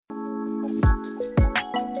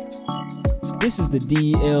This is the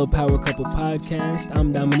DL Power Couple Podcast.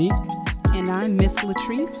 I'm Dominique. And I'm Miss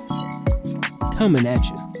Latrice. Coming at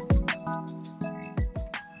you.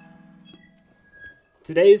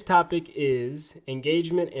 Today's topic is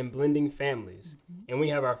engagement and blending families. And we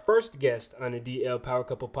have our first guest on the DL Power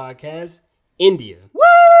Couple Podcast, India.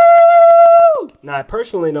 Woo! Now, I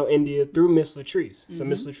personally know India through Miss Latrice. So,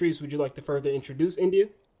 Miss Latrice, would you like to further introduce India?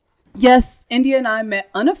 Yes, India and I met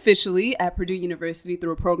unofficially at Purdue University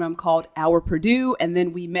through a program called Our Purdue. And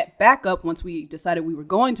then we met back up once we decided we were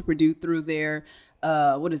going to Purdue through their,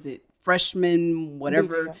 freshman,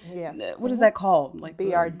 whatever. What is that called? Like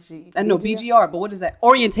BRG. I know BGR, but what is that?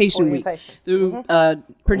 Orientation week. Through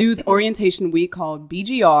Purdue's orientation week called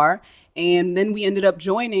BGR. And then we ended up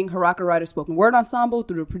joining Haraka Writer Spoken Word Ensemble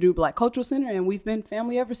through the Purdue Black Cultural Center. And we've been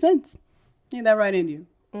family ever since. Ain't that right, India?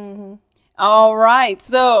 Mm-hmm. All right.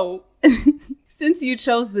 So since you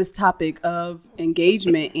chose this topic of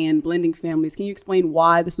engagement and blending families, can you explain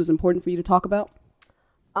why this was important for you to talk about?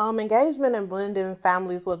 Engagement and blending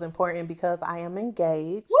families was important because I am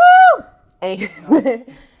engaged. Woo! And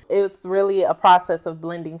it's really a process of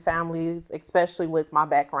blending families, especially with my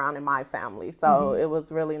background and my family. So it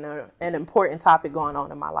was really an important topic going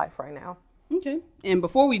on in my life right now. Okay. And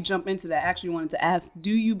before we jump into that, I actually wanted to ask, do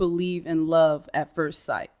you believe in love at first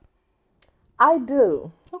sight? I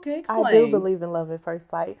do. Okay, explain. I do believe in love at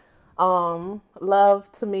first sight.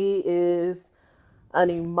 Love to me is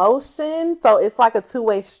an emotion. So it's like a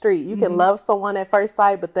two-way street. You can love someone at first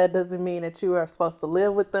sight, but that doesn't mean that you are supposed to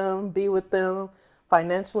live with them, be with them,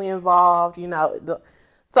 financially involved,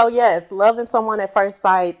 So yes, loving someone at first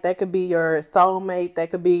sight, that could be your soulmate,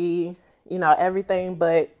 that could be, everything,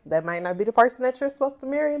 but that might not be the person that you're supposed to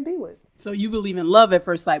marry and be with. So you believe in love at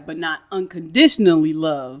first sight, but not unconditionally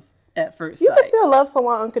love at first sight. You can still love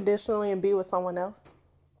someone unconditionally and be with someone else.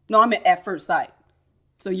 No, I meant at first sight.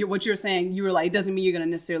 So what you're saying, you were like, it doesn't mean you're going to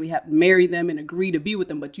necessarily have to marry them and agree to be with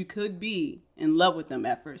them, but you could be in love with them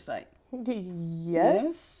at first sight.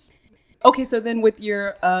 Yes. Okay, so then with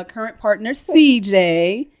your current partner,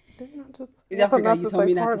 CJ. I forgot you told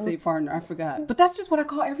me not to say partner. I forgot. But that's just what I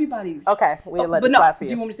call everybody's. Okay, we'll let it slide for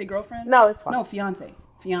you. Do you want me to say girlfriend? No, it's fine. No, fiance.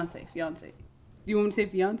 Do you want me to say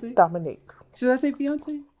fiance? Dominique. Should I say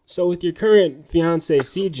fiance? So with your current fiance,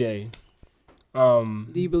 CJ,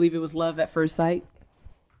 do you believe it was love at first sight?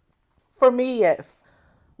 For me, yes.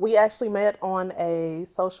 We actually met on a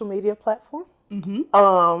social media platform. Mm-hmm.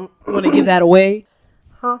 You want to give that away?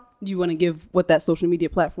 Huh? You want to give what that social media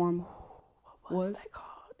platform was? That called?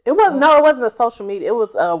 It wasn't a social media. It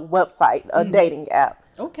was a website, a dating app.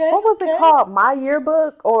 Okay. What was it called? My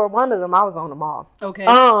Yearbook or one of them? I was on them all. Okay.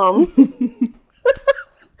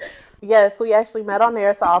 Yes, we actually met on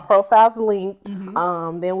there, so our profiles linked.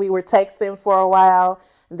 Then we were texting for a while.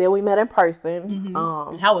 Then we met in person.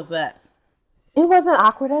 How was that? It wasn't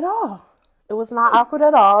awkward at all. It was not awkward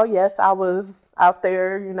at all. Yes, I was out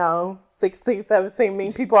there, 16, 17,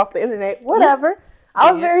 meeting people off the internet, whatever.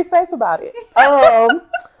 I was very safe about it.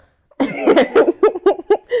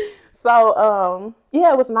 So,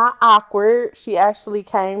 it was not awkward. She actually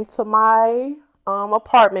came to my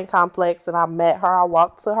apartment complex and I met her. I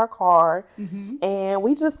walked to her car and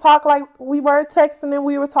we just talked like we were texting and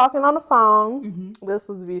we were talking on the phone. This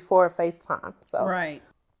was before FaceTime. So right.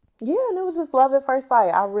 Yeah, and it was just love at first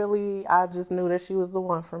sight. I just knew that she was the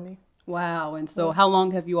one for me. Wow. And so how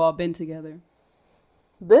long have you all been together?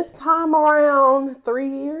 This time around 3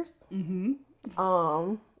 years. In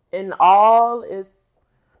all is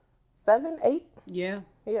 7, 8. Yeah.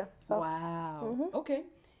 Yeah. So. Wow. Okay.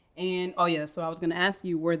 And, so I was going to ask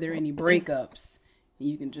you, were there any breakups?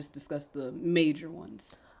 You can just discuss the major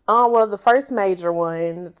ones. Well, the first major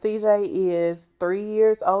one, CJ is 3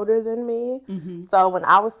 years older than me. So when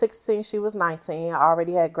I was 16, she was 19. I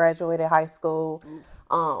already had graduated high school.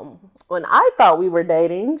 When I thought we were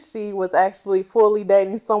dating, she was actually fully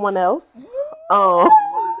dating someone else. And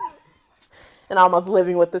almost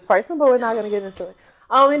living with this person, but we're not going to get into it.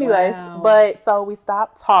 Anyways, but so we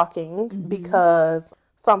stopped talking because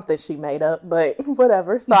something she made up, but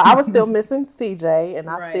whatever. So I was still missing CJ and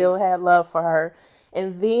I still had love for her.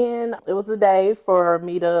 And then it was the day before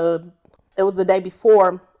me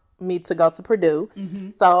to go to Purdue.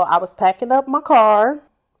 So I was packing up my car.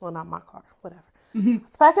 Well, not my car, whatever. I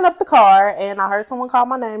was packing up the car and I heard someone call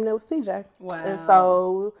my name and it was CJ. Wow. And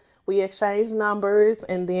so we exchanged numbers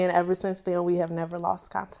and then ever since then we have never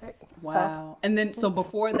lost contact. Wow. So. And then so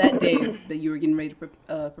before that day that you were getting ready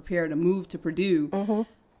to prepare to move to Purdue,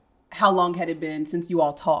 how long had it been since you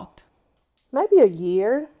all talked? Maybe a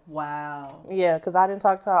year. Wow. Yeah, because I didn't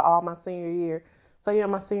talk to her all my senior year. So yeah,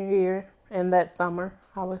 my senior year and that summer,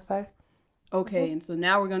 I would say. Okay, and so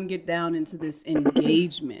now we're going to get down into this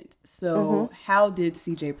engagement. So how did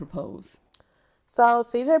CJ propose? So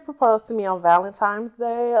CJ proposed to me on Valentine's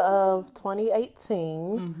Day of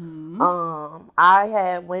 2018. I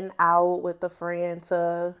had went out with a friend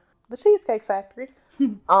to the Cheesecake Factory.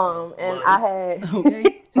 And I had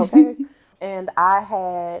okay. And I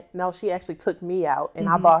had she actually took me out, and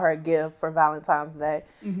I bought her a gift for Valentine's Day.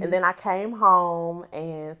 And then I came home,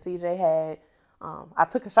 and CJ had I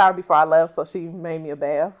took a shower before I left, so she made me a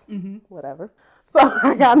bath. Whatever. So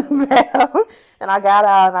I got in the bath, and I got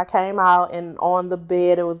out, and I came out, and on the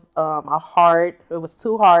bed it was a heart. It was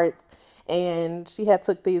 2 hearts, and she had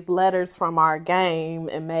took these letters from our game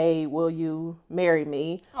and made, "Will you marry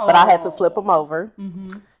me?" But I had to flip them over.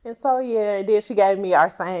 And so, and then she gave me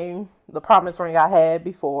the promise ring I had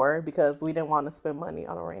before, because we didn't want to spend money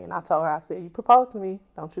on a ring. I told her, I said, "You proposed to me.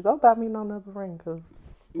 Don't you go buy me no another ring, because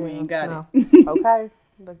we ain't got it." Okay.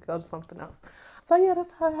 Let's go to something else. So,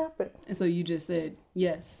 that's how it happened. And so you just said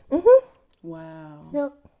yes. Wow.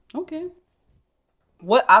 Yep. Okay.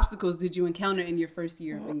 What obstacles did you encounter in your first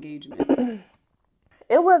year of engagement?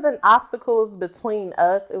 It wasn't obstacles between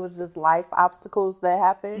us. It was just life obstacles that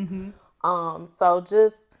happened. So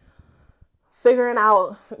just figuring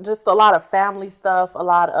out just a lot of family stuff, a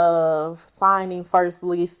lot of signing first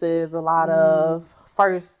leases, a lot of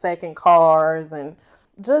first, second cars, and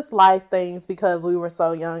just life things, because we were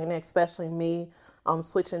so young, and especially me,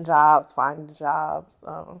 switching jobs, finding jobs.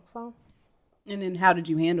 And then how did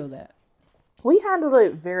you handle that? We handled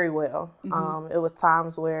it very well. It was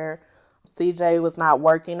times where CJ was not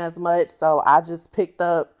working as much, so I just picked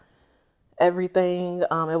up everything.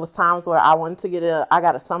 It was times where I wanted to I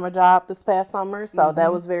got a summer job this past summer, so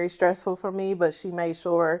that was very stressful for me, but she made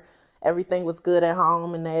sure everything was good at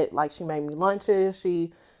home, and that, like, she made me lunches.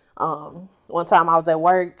 She, one time I was at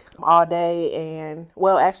work all day, and,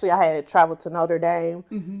 actually I had traveled to Notre Dame,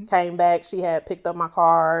 came back, she had picked up my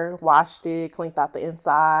car, washed it, cleaned out the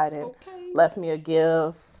inside, and left me a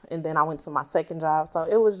gift, and then I went to my second job. So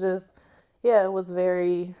it was just, it was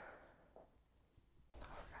very...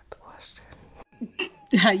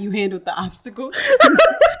 How you handled the obstacles?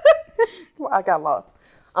 I got lost.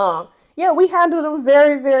 We handled them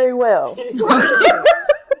very, very well.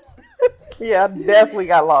 I definitely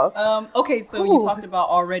got lost. Okay, so you talked about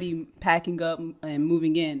already packing up and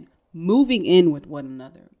moving in with one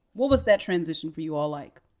another. What was that transition for you all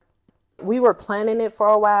like? We were planning it for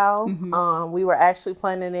a while. We were actually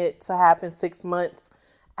planning it to happen 6 months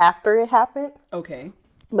after it happened. Okay.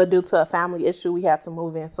 But due to a family issue, we had to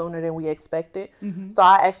move in sooner than we expected. So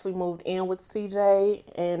I actually moved in with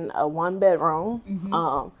CJ in a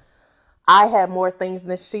 1-bedroom. I had more things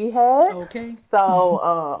than she had. Okay.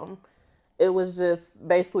 So it was just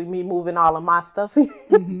basically me moving all of my stuff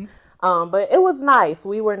in. But it was nice.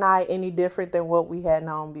 We were not any different than what we had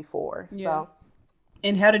known before. Yeah. So.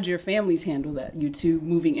 And how did your families handle that? You two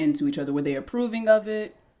moving into each other? Were they approving of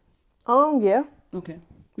it? Yeah. Okay.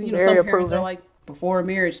 Very some parents approving. are like, before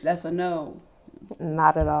marriage, that's a no.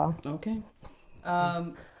 Not at all. Okay.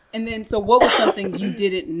 And then, so what was something you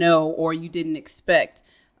didn't know or you didn't expect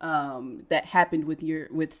that happened with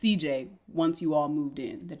CJ once you all moved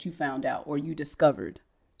in, that you found out or you discovered?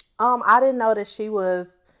 I didn't know that she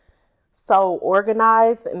was so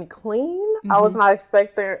organized and clean. I was not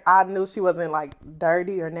expecting. I knew she wasn't like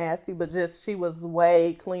dirty or nasty, but just she was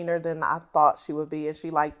way cleaner than I thought she would be, and she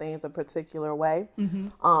liked things a particular way.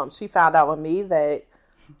 She found out with me that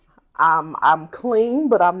I'm clean,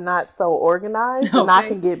 but I'm not so organized, and I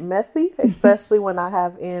can get messy, especially when I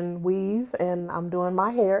have in weave and I'm doing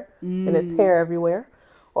my hair, and it's hair everywhere,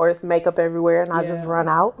 or it's makeup everywhere, and I just run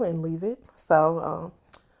out and leave it. So,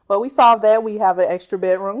 but we solved that. We have an extra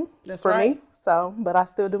bedroom for me. So, but I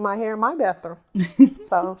still do my hair in my bathroom.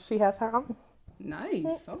 So she has her own.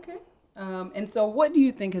 Nice. Okay. And so what do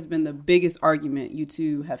you think has been the biggest argument you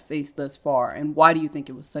two have faced thus far? And why do you think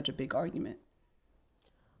it was such a big argument?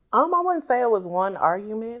 I wouldn't say it was one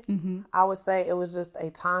argument. I would say it was just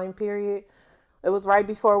a time period. It was right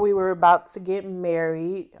before we were about to get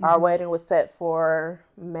married. Our wedding was set for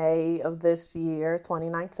May of this year,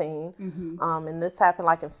 2019. And this happened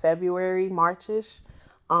like in February, March-ish.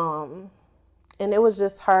 And it was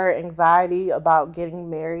just her anxiety about getting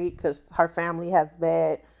married, because her family has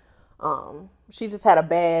she just had a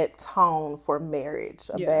bad tone for marriage,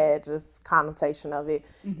 a bad just connotation of it.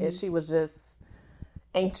 And she was just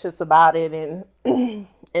anxious about it. And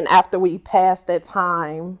and after we passed that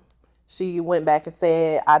time, she went back and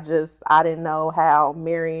said, I didn't know how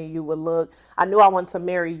marrying you would look. I knew I wanted to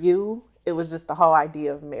marry you. It was just the whole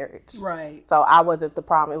idea of marriage. Right. So I wasn't the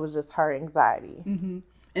problem. It was just her anxiety.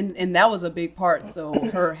 And that was a big part. So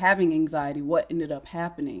her having anxiety, what ended up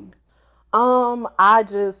happening?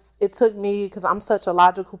 It took me, because I'm such a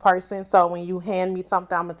logical person. So when you hand me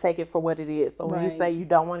something, I'm going to take it for what it is. So when you say you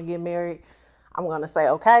don't want to get married, I'm going to say,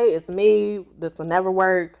 okay, it's me. This will never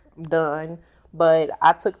work. I'm done. But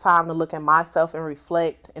I took time to look at myself and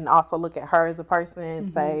reflect, and also look at her as a person and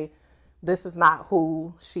say, this is not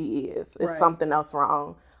who she is. It's something else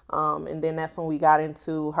wrong. And then that's when we got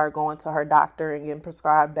into her going to her doctor and getting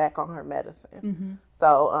prescribed back on her medicine.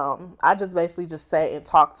 So I just basically just sat and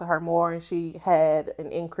talked to her more, and she had an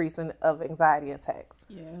increase of anxiety attacks.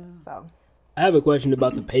 Yeah. So I have a question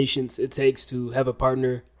about the patience it takes to have a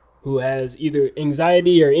partner who has either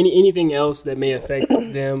anxiety or anything else that may affect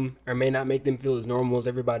them or may not make them feel as normal as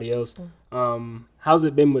everybody else. How's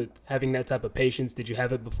it been with having that type of patience? Did you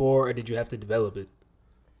have it before, or did you have to develop it?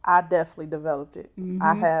 I definitely developed it.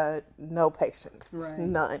 I had no patience,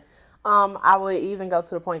 none. I would even go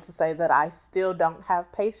to the point to say that I still don't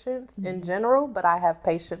have patience in general, but I have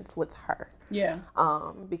patience with her. Yeah.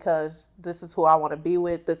 Because this is who I want to be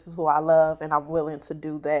with. This is who I love, and I'm willing to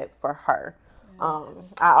do that for her.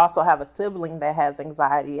 I also have a sibling that has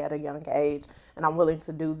anxiety at a young age, and I'm willing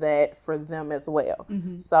to do that for them as well.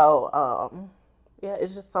 So, yeah,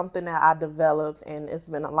 it's just something that I developed, and it's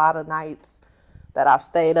been a lot of nights that I've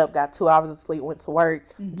stayed up, got 2 hours of sleep, went to work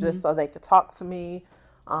just so they could talk to me,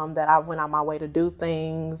 that I went on my way to do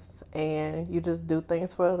things, and you just do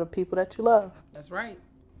things for the people that you love. That's right.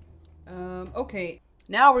 Okay,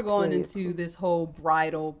 now we're going into this whole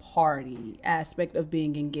bridal party aspect of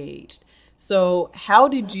being engaged. So how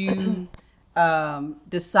did you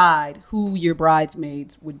decide who your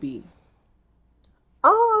bridesmaids would be?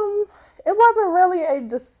 It wasn't really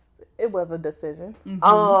it was a decision.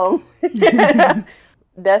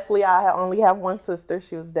 Definitely, I only have one sister.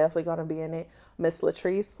 She was definitely going to be in it. Miss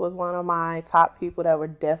Latrice was one of my top people that were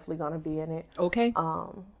definitely going to be in it. Okay.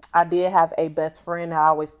 I did have a best friend that I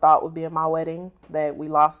always thought would be in my wedding that we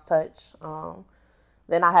lost touch.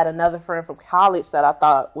 Then I had another friend from college that I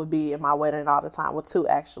thought would be in my wedding all the time. Well, 2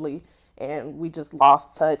 actually. And we just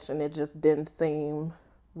lost touch, and it just didn't seem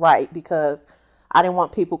right because I didn't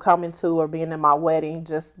want people coming to or being in my wedding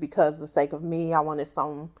just because of the sake of me. I wanted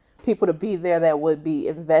some people to be there that would be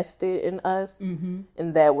invested in us and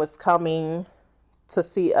that was coming to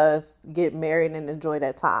see us get married and enjoy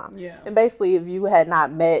that time. Yeah. And basically, if you had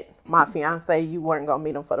not met my fiance, you weren't going to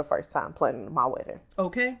meet him for the first time planning my wedding.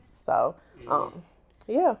 Okay. So,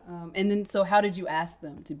 yeah. And then, so how did you ask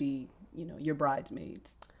them to be, your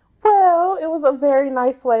bridesmaids? Well, it was a very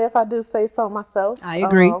nice way, if I do say so myself. I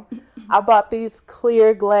agree. I bought these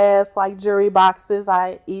clear glass, like jewelry boxes.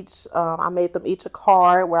 I made them each a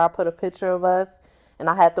card where I put a picture of us, and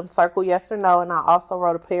I had them circle yes or no. And I also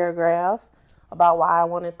wrote a paragraph about why I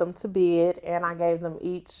wanted them to be it. And I gave them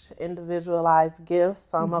each individualized gift.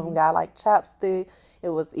 Some of them got like chapstick. It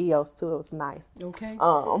was EOS too. It was nice. Okay.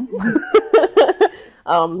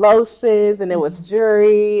 Lotions, and it was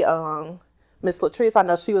jewelry. Miss Latrice, I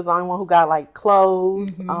know she was the only one who got like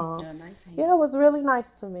clothes. Yeah, it was really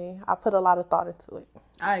nice to me. I put a lot of thought into it.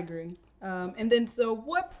 I agree. And then, so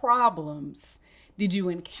what problems did you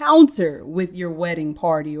encounter with your wedding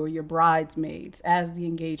party or your bridesmaids as the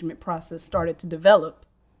engagement process started to develop?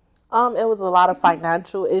 It was a lot of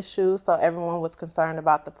financial issues. So everyone was concerned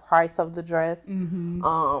about the price of the dress,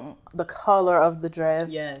 the color of the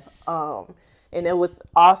dress. Yes. And it was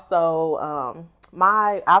also,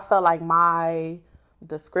 I felt like my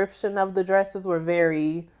description of the dresses were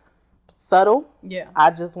very subtle. Yeah.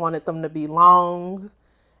 I just wanted them to be long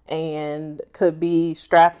and could be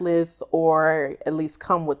strapless or at least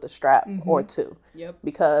come with a strap or 2. Yep.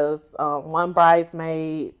 Because one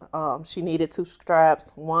bridesmaid, she needed 2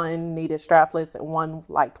 straps, one needed strapless, and one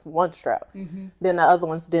liked 1 strap. Then the other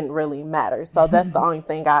ones didn't really matter. So that's the only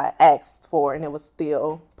thing I asked for, and it was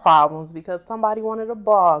still problems because somebody wanted a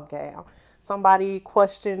ball gown. Somebody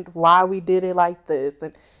questioned why we did it like this,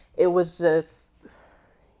 and it was just,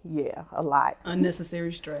 a lot.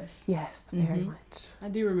 Unnecessary stress. Yes, very much. I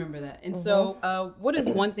do remember that. And so what is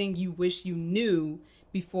one thing you wish you knew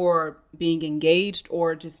before being engaged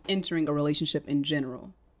or just entering a relationship in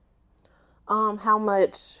general? How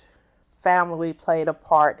much family played a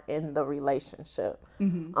part in the relationship,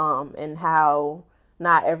 and how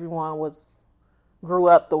not everyone grew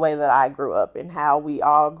up the way that I grew up, and how we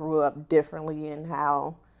all grew up differently, and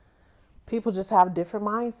how people just have different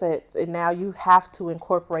mindsets. And now you have to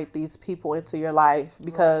incorporate these people into your life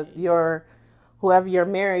because whoever you're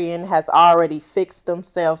marrying has already fixed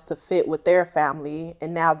themselves to fit with their family,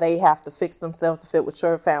 and now they have to fix themselves to fit with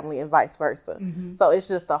your family and vice versa. So it's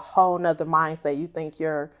just a whole nother mindset. You think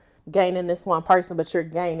you're gaining this one person, but you're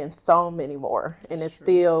gaining so many more. And it's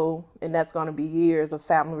still, and that's going to be years of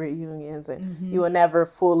family reunions, and you will never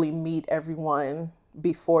fully meet everyone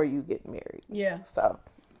before you get married. Yeah. So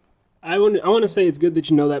I want to say it's good that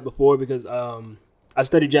you know that before, because I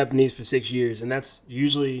studied Japanese for 6 years, and that's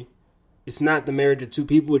usually, it's not the marriage of two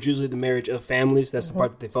people, it's usually the marriage of families. That's the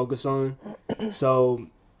part that they focus on. So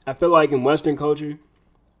I feel like in Western culture,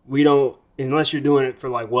 we don't, unless you're doing it for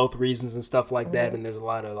like wealth reasons and stuff like that, and there's a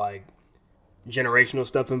lot of like generational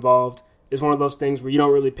stuff involved, it's one of those things where you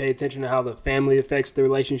don't really pay attention to how the family affects the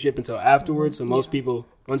relationship until afterwards. So most people,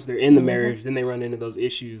 once they're in the marriage, then they run into those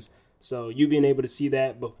issues. So you being able to see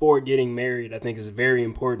that before getting married, I think, is very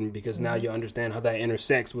important, because now you understand how that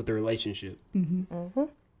intersects with the relationship.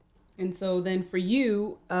 And so then for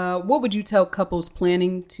you, what would you tell couples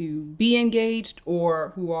planning to be engaged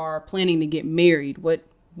or who are planning to get married? What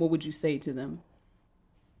would you say to them?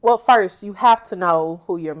 Well, first, you have to know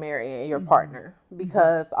who you're marrying, your partner,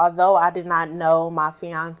 because although I did not know my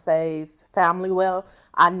fiance's family well,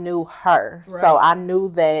 I knew her. Right. So I knew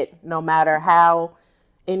that no matter how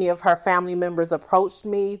any of her family members approached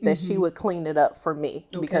me, that she would clean it up for me,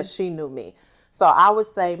 because she knew me. So I would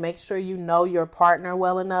say make sure you know your partner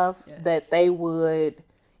well enough that they would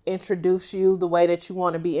introduce you the way that you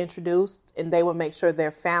want to be introduced, and they would make sure their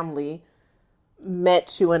family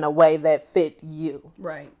met you in a way that fit you.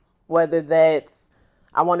 Right. Whether that's,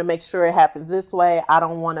 I want to make sure it happens this way. I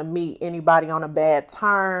don't want to meet anybody on a bad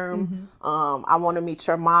term. I want to meet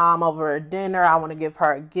your mom over a dinner. I want to give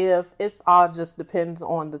her a gift. It's all just depends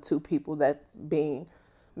on the two people that's being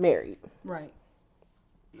married. Right.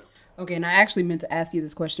 Okay, and I actually meant to ask you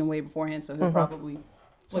this question way beforehand, so he'll probably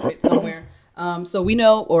flip it somewhere. So we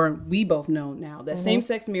know, or we both know now, that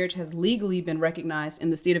same-sex marriage has legally been recognized in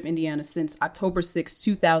the state of Indiana since October 6,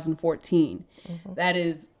 2014. That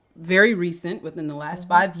is very recent, within the last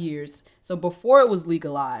 5 years. So before it was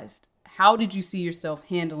legalized, how did you see yourself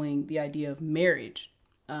handling the idea of marriage?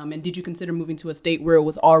 And did you consider moving to a state where it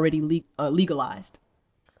was already legalized?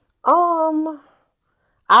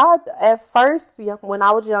 At first, when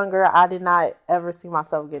I was younger, I did not ever see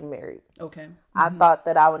myself getting married. Okay. I thought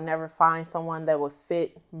that I would never find someone that would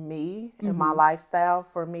fit me and my lifestyle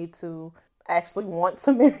for me to actually want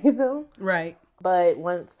to marry them. Right. But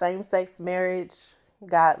when same-sex marriage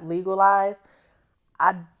got legalized,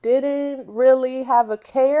 I didn't really have a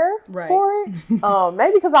care for it.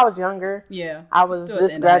 Maybe because I was younger. Yeah. I was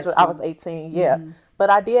just graduate. I was 18. Yeah. But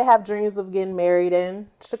I did have dreams of getting married in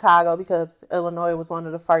Chicago, because Illinois was one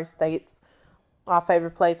of the first states. My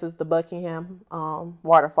favorite place is the Buckingham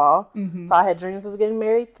waterfall. So I had dreams of getting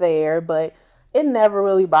married there, but it never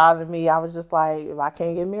really bothered me. I was just like, if I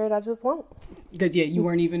can't get married, I just won't. Because, you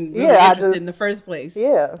weren't even really interested in the first place.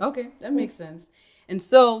 Yeah. Okay, that makes sense. And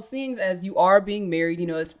so, seeing as you are being married,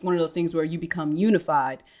 it's one of those things where you become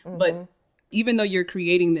unified. But even though you're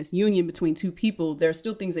creating this union between two people, there are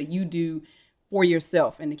still things that you do for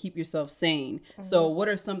yourself and to keep yourself sane. So what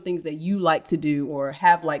are some things that you like to do or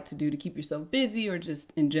have liked to do to keep yourself busy, or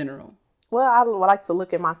just in general? Well, I like to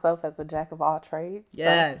look at myself as a jack of all trades.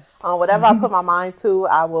 Yes. So, whatever I put my mind to,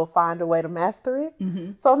 I will find a way to master it.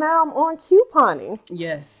 So now I'm on couponing.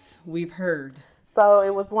 Yes, we've heard. So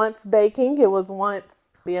it was once baking. It was once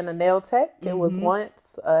being a nail tech. It was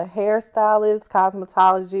once a hairstylist,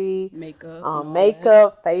 cosmetology,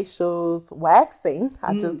 makeup, facials, waxing.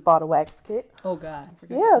 I just bought a wax kit. Oh, God.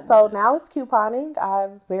 So now it's couponing. I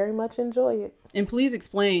very much enjoy it. And please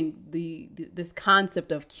explain this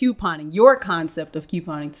concept of couponing, your concept of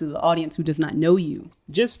couponing, to the audience who does not know you.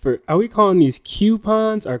 Are we calling these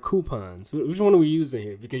coupons or coupons? Which one are we using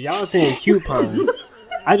here? Because y'all are saying coupons.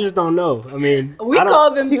 I just don't know. I mean, we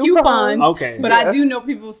call them coupons. Okay. But I do know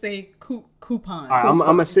people say coupons. All right, I'm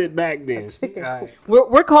going to sit back then. All right.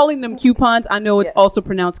 We're calling them coupons. I know it's also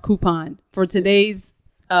pronounced coupon. For today's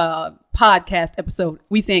podcast episode,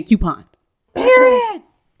 we saying coupon. Period.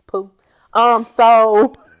 Poo.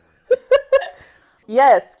 So,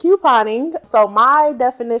 yes, couponing. So my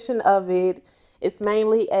definition of it is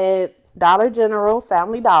mainly at Dollar General,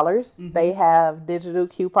 Family Dollars. They have digital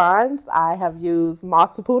coupons. I have used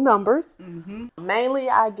multiple numbers. Mainly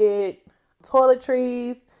I get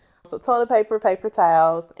toiletries, so toilet paper, paper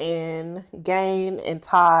towels, and Gain and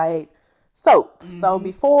Tide soap. So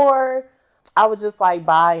before, I would just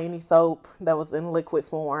buy any soap that was in liquid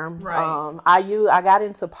form. Right. I got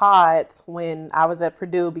into pods when I was at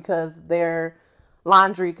Purdue, because their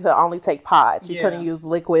laundry could only take pods. You couldn't use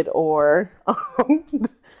liquid or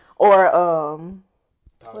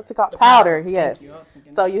what's it called? Powder, yes.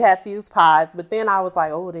 So you had to use pods, but then I was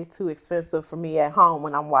like, oh, they're too expensive for me at home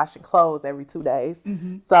when I'm washing clothes every 2 days.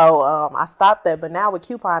 So I stopped that, but now with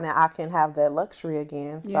couponing, I can have that luxury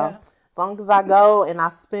again. So as long as I go and I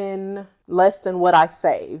spend less than what I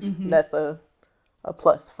save, that's a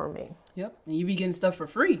plus for me. Yep, and you be getting stuff for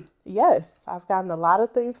free. Yes, I've gotten a lot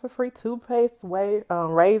of things for free. Toothpaste,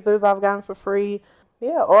 razors I've gotten for free.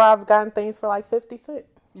 Yeah, or I've gotten things for like 50 cents.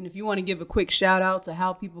 And if you want to give a quick shout out to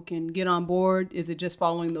how people can get on board, is it just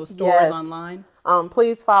following those stores online?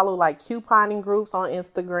 Please follow like couponing groups on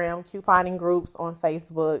Instagram, couponing groups on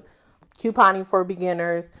Facebook, couponing for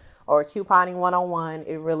beginners, or couponing 101.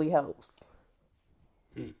 It really helps.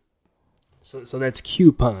 So that's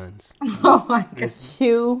coupons. Oh my gosh.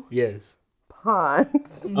 Yes.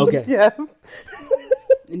 Coupons. Okay. Yes.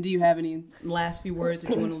 And do you have any last few words that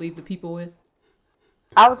you want to leave the people with?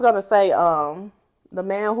 I was going to say, the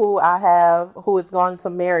man who is going to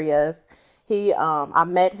marry us, I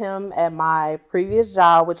met him at my previous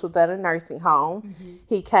job, which was at a nursing home.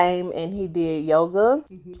 He came and he did yoga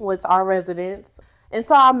with our residents. And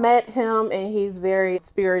so I met him, and he's very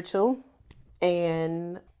spiritual.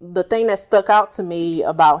 And the thing that stuck out to me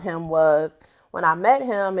about him was when I met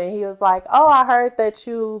him and he was like, oh, I heard that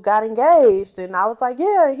you got engaged. And I was like,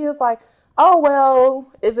 yeah. And he was like, oh,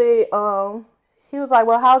 well, he was like,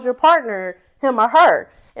 well, how's your partner, him or her?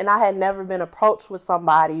 And I had never been approached with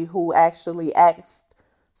somebody who actually asked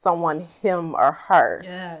someone him or her.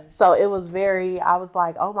 Yes. So it was I was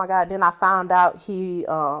like, oh my God. Then I found out he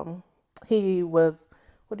was,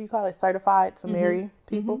 what do you call it? Certified to marry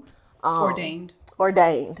people. Ordained.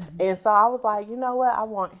 And so I was like, you know what? I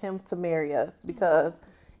want him to marry us because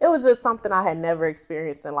it was just something I had never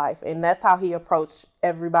experienced in life. And that's how he approached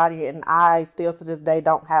everybody. And I still to this day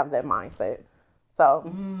don't have that mindset. So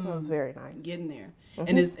it was very nice. Getting there.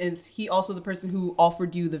 And is he also the person who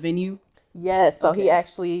offered you the venue? Yes. So he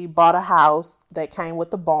actually bought a house that came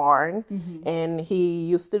with the barn. And he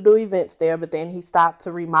used to do events there, but then he stopped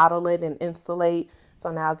to remodel it and insulate.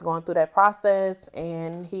 So now it's going through that process,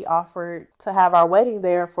 and he offered to have our wedding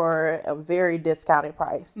there for a very discounted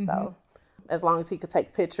price. So as long as he could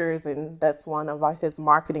take pictures, and that's one of his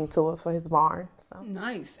marketing tools for his barn. So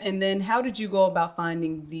nice. And then how did you go about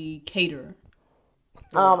finding the caterer?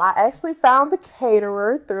 I actually found the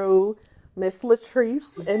caterer through Miss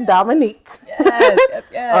Latrice and Dominique.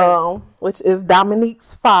 Yes. Which is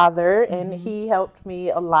Dominique's father, and he helped me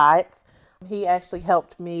a lot. He actually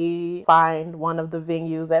helped me find one of the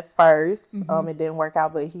venues at first. It didn't work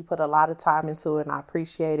out, but he put a lot of time into it, and I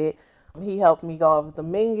appreciate it. He helped me go over the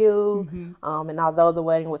menu. And although the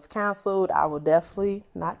wedding was canceled, I will definitely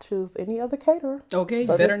not choose any other caterer. Okay,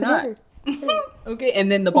 better not. Okay, and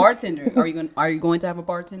then the bartender. Are you going to have a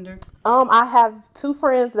bartender? I have 2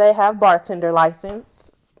 friends that have bartender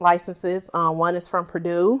licenses. One is from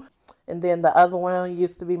Purdue. And then the other one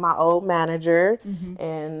used to be my old manager.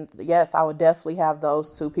 And yes, I would definitely have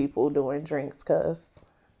those 2 people doing drinks because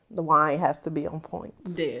the wine has to be on point.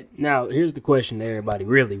 Dead. Now, here's the question that everybody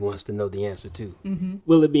really wants to know the answer to.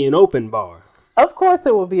 Will it be an open bar? Of course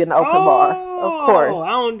it will be an open bar. Of course. I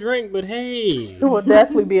don't drink, but hey. It will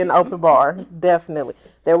definitely be an open bar. Definitely.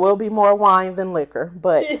 There will be more wine than liquor,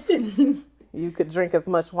 but you could drink as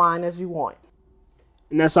much wine as you want.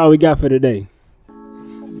 And that's all we got for today.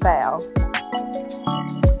 Bow.